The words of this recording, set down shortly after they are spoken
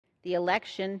The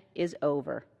election is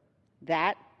over.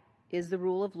 That is the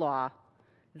rule of law.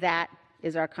 That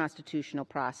is our constitutional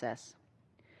process.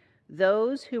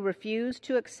 Those who refuse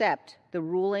to accept the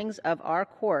rulings of our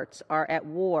courts are at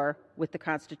war with the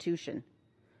Constitution.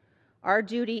 Our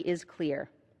duty is clear.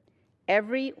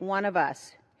 Every one of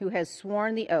us who has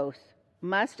sworn the oath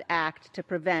must act to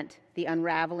prevent the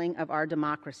unraveling of our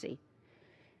democracy.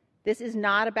 This is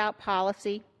not about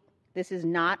policy. This is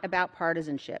not about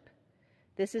partisanship.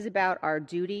 This is about our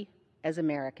duty as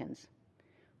Americans.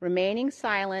 Remaining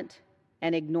silent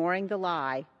and ignoring the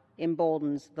lie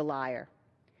emboldens the liar.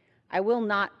 I will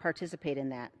not participate in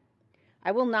that.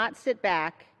 I will not sit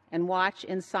back and watch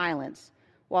in silence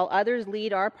while others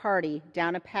lead our party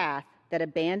down a path that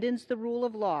abandons the rule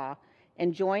of law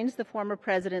and joins the former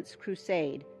president's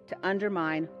crusade to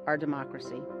undermine our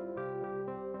democracy.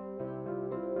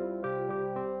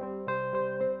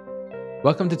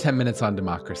 Welcome to 10 Minutes on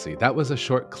Democracy. That was a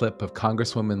short clip of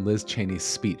Congresswoman Liz Cheney's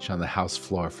speech on the House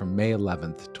floor from May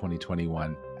 11th,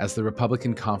 2021, as the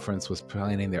Republican conference was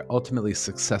planning their ultimately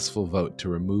successful vote to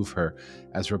remove her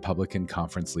as Republican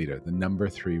conference leader, the number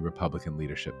 3 Republican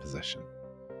leadership position.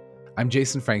 I'm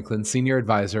Jason Franklin, senior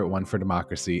advisor at One for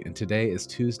Democracy, and today is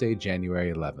Tuesday,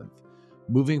 January 11th.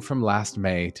 Moving from last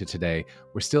May to today,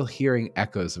 we're still hearing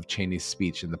echoes of Cheney's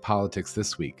speech in the politics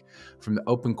this week, from the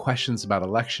open questions about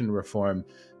election reform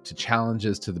to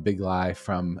challenges to the big lie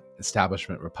from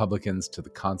establishment Republicans to the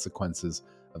consequences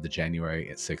of the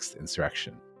January 6th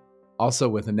insurrection. Also,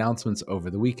 with announcements over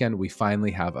the weekend, we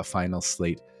finally have a final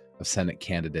slate of Senate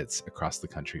candidates across the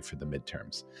country for the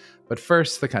midterms. But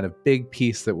first, the kind of big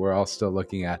piece that we're all still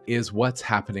looking at is what's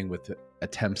happening with the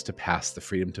attempts to pass the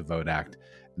Freedom to Vote Act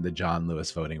and the John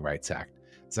Lewis Voting Rights Act.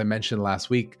 As I mentioned last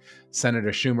week,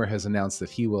 Senator Schumer has announced that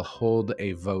he will hold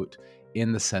a vote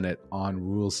in the Senate on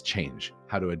rules change,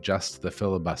 how to adjust the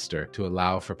filibuster to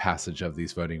allow for passage of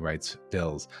these voting rights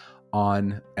bills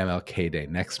on MLK Day,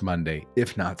 next Monday,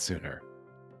 if not sooner.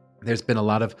 There's been a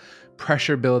lot of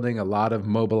pressure building, a lot of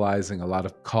mobilizing, a lot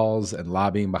of calls and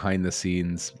lobbying behind the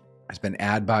scenes. There's been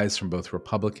ad buys from both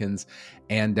Republicans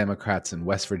and Democrats in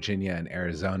West Virginia and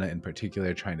Arizona in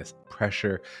particular, trying to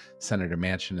pressure Senator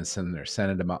Manchin and Senator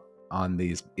Sinema on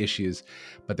these issues.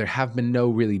 But there have been no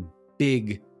really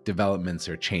big developments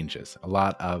or changes, a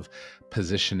lot of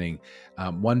positioning.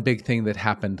 One big thing that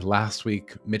happened last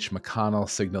week, Mitch McConnell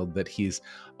signaled that he's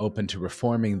open to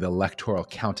reforming the Electoral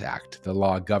Count Act, the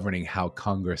law governing how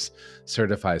Congress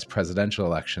certifies presidential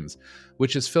elections,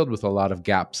 which is filled with a lot of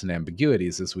gaps and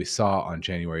ambiguities, as we saw on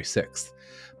January 6th.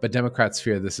 But Democrats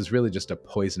fear this is really just a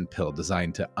poison pill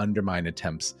designed to undermine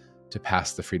attempts to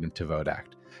pass the Freedom to Vote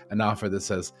Act, an offer that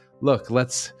says, look,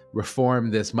 let's reform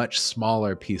this much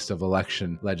smaller piece of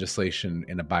election legislation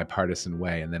in a bipartisan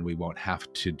way, and then we won't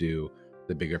have to do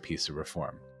the bigger piece of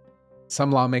reform.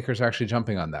 Some lawmakers are actually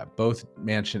jumping on that. Both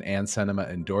Manchin and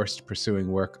Sinema endorsed pursuing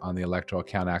work on the Electoral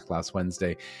Count Act last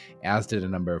Wednesday, as did a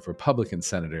number of Republican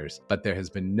senators, but there has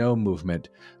been no movement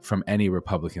from any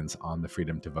Republicans on the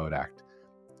Freedom to Vote Act.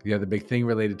 The other big thing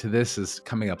related to this is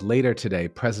coming up later today.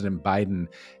 President Biden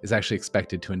is actually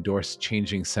expected to endorse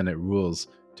changing Senate rules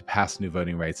to pass new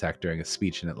Voting Rights Act during a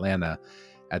speech in Atlanta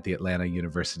at the Atlanta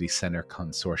University Center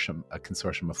Consortium, a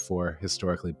consortium of 4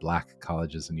 historically Black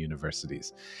colleges and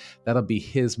universities. That'll be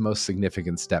his most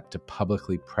significant step to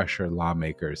publicly pressure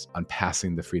lawmakers on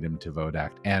passing the Freedom to Vote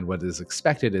Act. And what is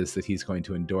expected is that he's going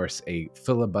to endorse a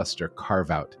filibuster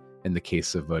carve-out in the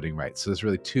case of voting rights. So there's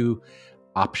really 2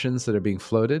 options that are being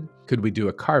floated. Could we do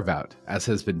a carve-out, as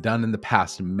has been done in the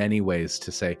past in many ways,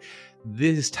 to say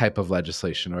this type of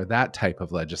legislation or that type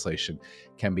of legislation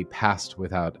can be passed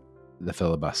without the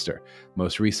filibuster?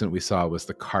 Most recent we saw was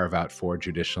the carve-out for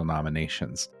judicial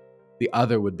nominations. The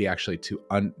other would be actually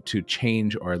to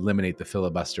change or eliminate the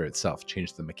filibuster itself,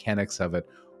 change the mechanics of it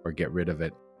or get rid of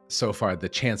it. So far, the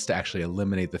chance to actually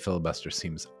eliminate the filibuster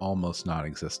seems almost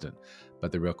non-existent,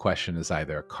 but the real question is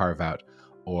either a carve-out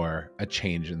or a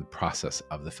change in the process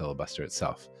of the filibuster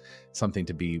itself. Something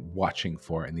to be watching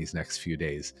for in these next few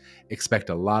days. Expect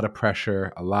a lot of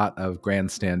pressure, a lot of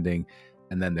grandstanding,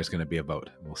 and then there's going to be a vote.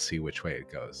 We'll see which way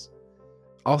it goes.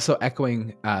 Also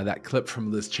echoing that clip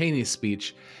from Liz Cheney's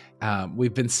speech,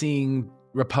 we've been seeing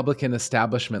Republican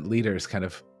establishment leaders kind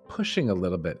of pushing a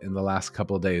little bit in the last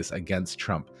couple of days against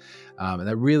Trump. And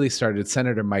that really started.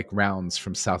 Senator Mike Rounds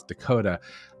from South Dakota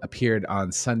appeared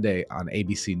on Sunday on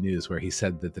ABC News, where he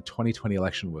said that the 2020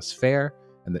 election was fair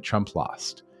and that Trump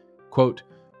lost. Quote,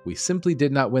 "We simply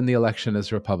did not win the election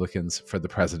as Republicans for the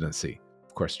presidency."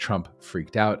 Of course, Trump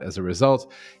freaked out as a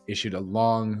result, issued a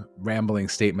long, rambling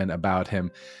statement about him,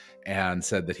 and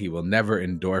said that he will never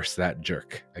endorse that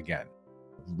jerk again.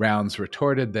 Rounds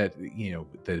retorted that,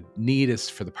 the need is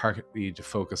for the party to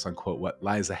focus on, quote, what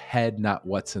lies ahead, not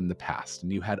what's in the past.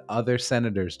 And you had other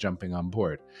senators jumping on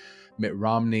board. Mitt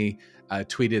Romney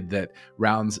tweeted that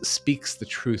Rounds speaks the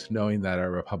truth, knowing that a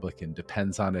Republican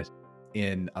depends on it.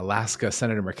 In Alaska,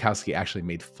 Senator Murkowski actually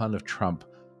made fun of Trump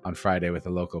on Friday with a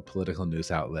local political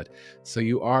news outlet. So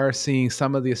you are seeing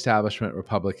some of the establishment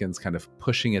Republicans kind of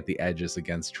pushing at the edges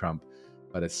against Trump,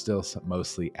 but it's still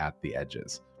mostly at the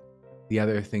edges. The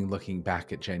other thing, looking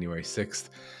back at January 6th,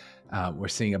 we're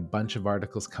seeing a bunch of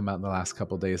articles come out in the last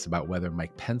couple of days about whether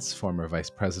Mike Pence, former vice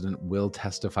president, will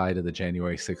testify to the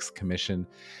January 6th commission.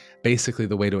 Basically,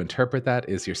 the way to interpret that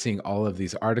is you're seeing all of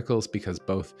these articles because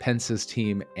both Pence's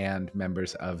team and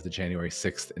members of the January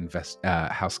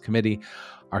 6th House committee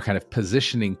are kind of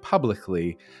positioning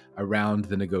publicly around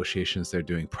the negotiations they're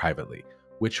doing privately.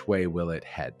 Which way will it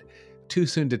head? Too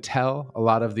soon to tell. A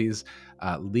lot of these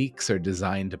leaks are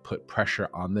designed to put pressure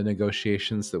on the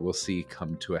negotiations that we'll see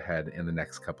come to a head in the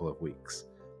next couple of weeks.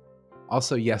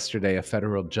 Also yesterday, a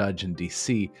federal judge in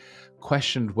D.C.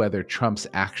 questioned whether Trump's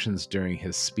actions during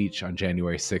his speech on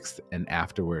January 6th and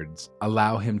afterwards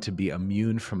allow him to be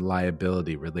immune from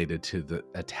liability related to the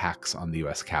attacks on the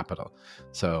U.S. Capitol.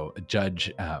 So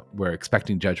we're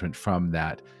expecting judgment from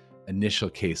that initial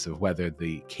case of whether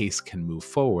the case can move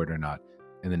forward or not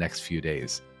in the next few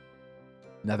days.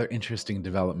 Another interesting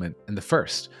development, and the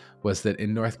first, was that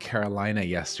in North Carolina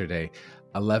yesterday,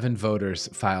 11 voters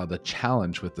filed a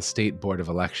challenge with the State Board of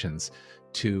Elections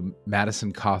to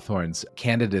Madison Cawthorn's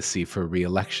candidacy for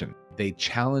re-election. They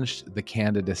challenged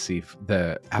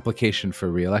the application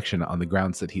for re-election on the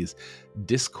grounds that he's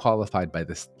disqualified by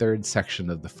this third section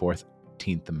of the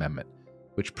 14th Amendment,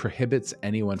 which prohibits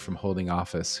anyone from holding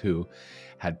office who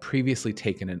had previously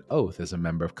taken an oath as a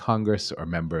member of Congress or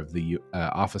member of the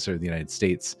officer of the United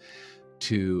States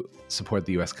to support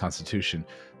the U.S. Constitution,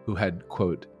 who had,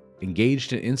 quote,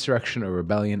 engaged in insurrection or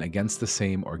rebellion against the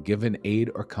same or given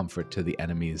aid or comfort to the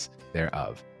enemies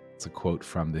thereof. It's a quote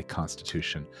from the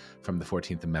Constitution, from the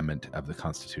 14th Amendment of the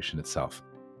Constitution itself.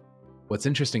 What's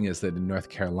interesting is that in North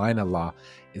Carolina law,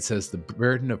 it says the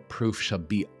burden of proof shall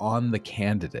be on the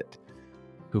candidate,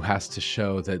 who has to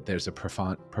show that there's a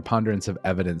preponderance of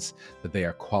evidence that they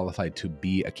are qualified to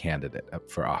be a candidate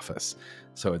for office.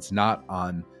 So it's not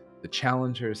on the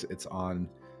challengers, it's on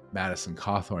Madison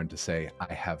Cawthorn to say,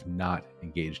 I have not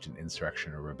engaged in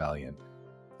insurrection or rebellion.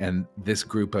 And this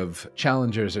group of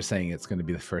challengers are saying it's going to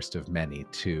be the first of many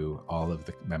to all of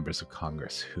the members of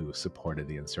Congress who supported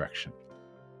the insurrection.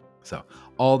 So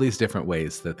all these different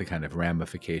ways that the kind of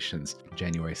ramifications of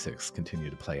January 6th continue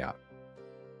to play out.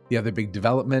 The other big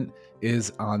development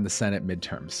is on the Senate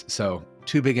midterms. So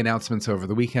two big announcements over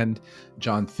the weekend.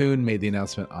 John Thune made the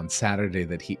announcement on Saturday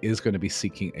that he is going to be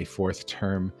seeking a fourth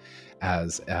term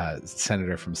as a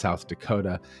senator from South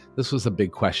Dakota. This was a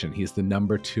big question. He's the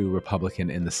number 2 Republican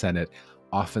in the Senate,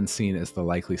 often seen as the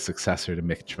likely successor to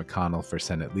Mitch McConnell for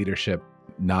Senate leadership.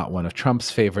 Not one of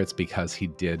Trump's favorites because he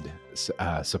did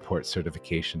support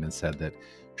certification and said that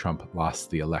Trump lost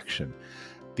the election.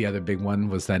 The other big one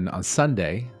was then on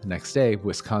Sunday, the next day,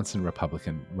 Wisconsin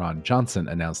Republican Ron Johnson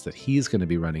announced that he's going to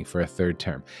be running for a third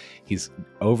term. He's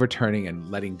overturning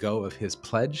and letting go of his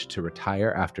pledge to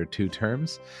retire after 2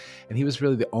 terms, and he was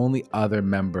really the only other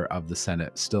member of the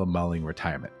Senate still mulling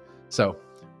retirement. So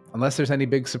unless there's any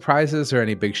big surprises or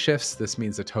any big shifts, this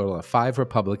means a total of 5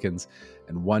 Republicans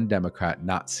and 1 Democrat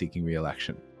not seeking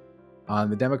re-election. On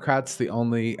the Democrats, the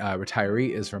only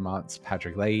retiree is Vermont's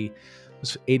Patrick Leahy,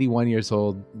 who's 81 years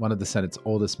old, one of the Senate's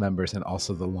oldest members and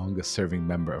also the longest-serving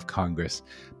member of Congress.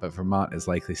 But Vermont is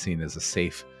likely seen as a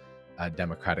safe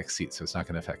Democratic seat, so it's not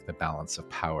going to affect the balance of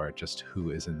power, just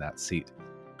who is in that seat.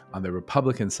 On the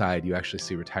Republican side, you actually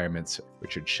see retirements: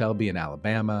 Richard Shelby in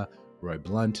Alabama, Roy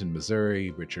Blunt in Missouri,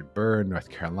 Richard Burr in North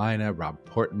Carolina, Rob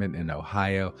Portman in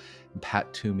Ohio, and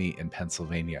Pat Toomey in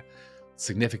Pennsylvania.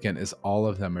 Significant is all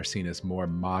of them are seen as more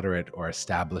moderate or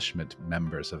establishment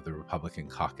members of the Republican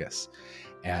caucus,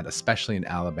 and especially in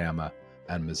Alabama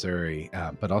and Missouri,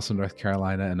 but also North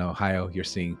Carolina and Ohio, you're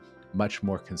seeing much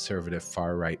more conservative,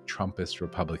 far-right Trumpist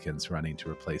Republicans running to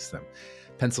replace them.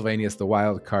 Pennsylvania is the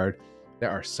wild card. There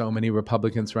are so many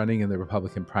Republicans running in the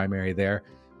Republican primary there.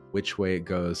 Which way it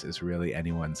goes is really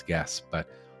anyone's guess, but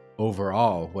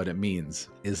overall, what it means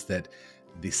is that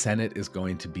the Senate is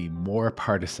going to be more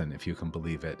partisan, if you can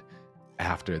believe it,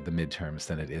 after the midterms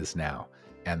than it is now.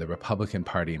 And the Republican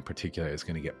Party in particular is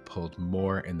going to get pulled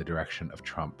more in the direction of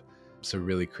Trump. So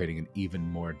really creating an even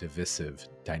more divisive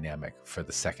dynamic for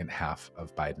the second half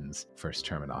of Biden's first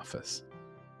term in office.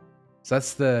 So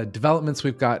that's the developments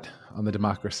we've got on the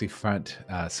democracy front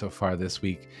so far this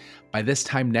week. By this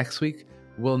time next week,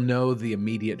 we'll know the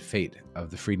immediate fate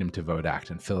of the Freedom to Vote Act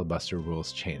and filibuster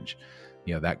rules change.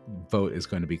 That vote is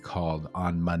going to be called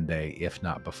on Monday, if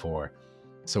not before.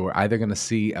 So we're either going to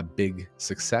see a big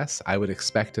success. I would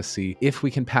expect to see, if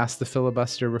we can pass the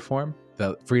filibuster reform,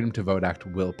 the Freedom to Vote Act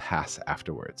will pass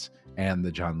afterwards, and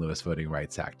the John Lewis Voting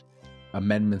Rights Act.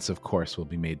 Amendments, of course, will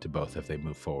be made to both if they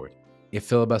move forward. If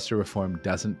filibuster reform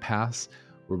doesn't pass,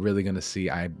 we're really going to see,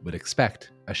 I would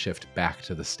expect, a shift back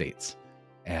to the states.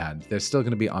 And there's still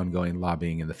going to be ongoing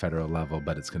lobbying in the federal level,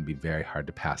 but it's going to be very hard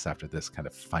to pass after this kind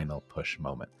of final push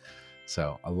moment.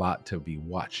 So a lot to be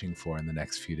watching for in the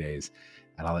next few days,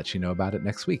 and I'll let you know about it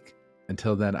next week.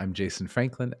 Until then, I'm Jason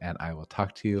Franklin, and I will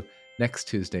talk to you next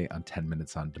Tuesday on 10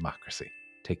 Minutes on Democracy.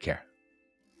 Take care.